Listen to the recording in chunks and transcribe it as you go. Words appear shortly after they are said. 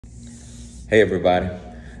Hey, everybody.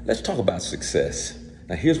 Let's talk about success.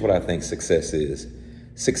 Now, here's what I think success is.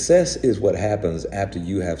 Success is what happens after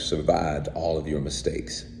you have survived all of your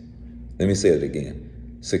mistakes. Let me say it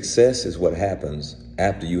again. Success is what happens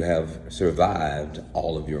after you have survived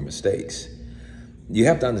all of your mistakes. You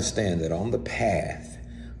have to understand that on the path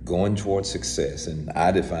going towards success, and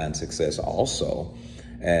I define success also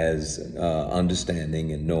as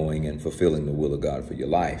understanding and knowing and fulfilling the will of God for your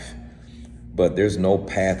life. But there's no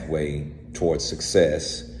pathway towards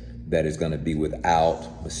success that is going to be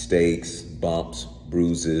without mistakes, bumps,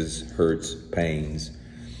 bruises, hurts, pains.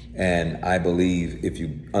 And I believe if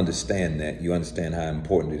you understand that, you understand how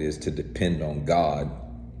important it is to depend on God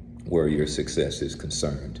where your success is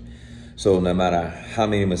concerned. So no matter how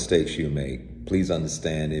many mistakes you make, please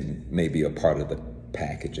understand it may be a part of the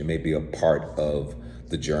package. It may be a part of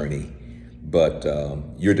the journey. But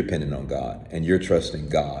you're dependent on God and you're trusting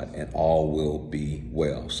God, and all will be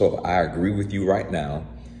well. So I agree with you right now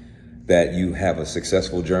that you have a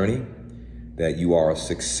successful journey, that you are a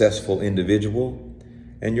successful individual,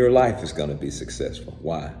 and your life is going to be successful.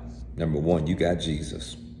 Why? Number one, you got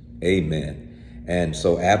Jesus. Amen. And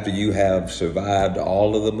so after you have survived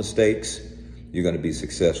all of the mistakes, you're going to be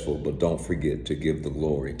successful. But don't forget to give the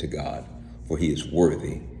glory to God, for he is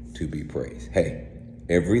worthy to be praised. Hey,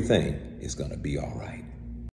 everything is going to be all right.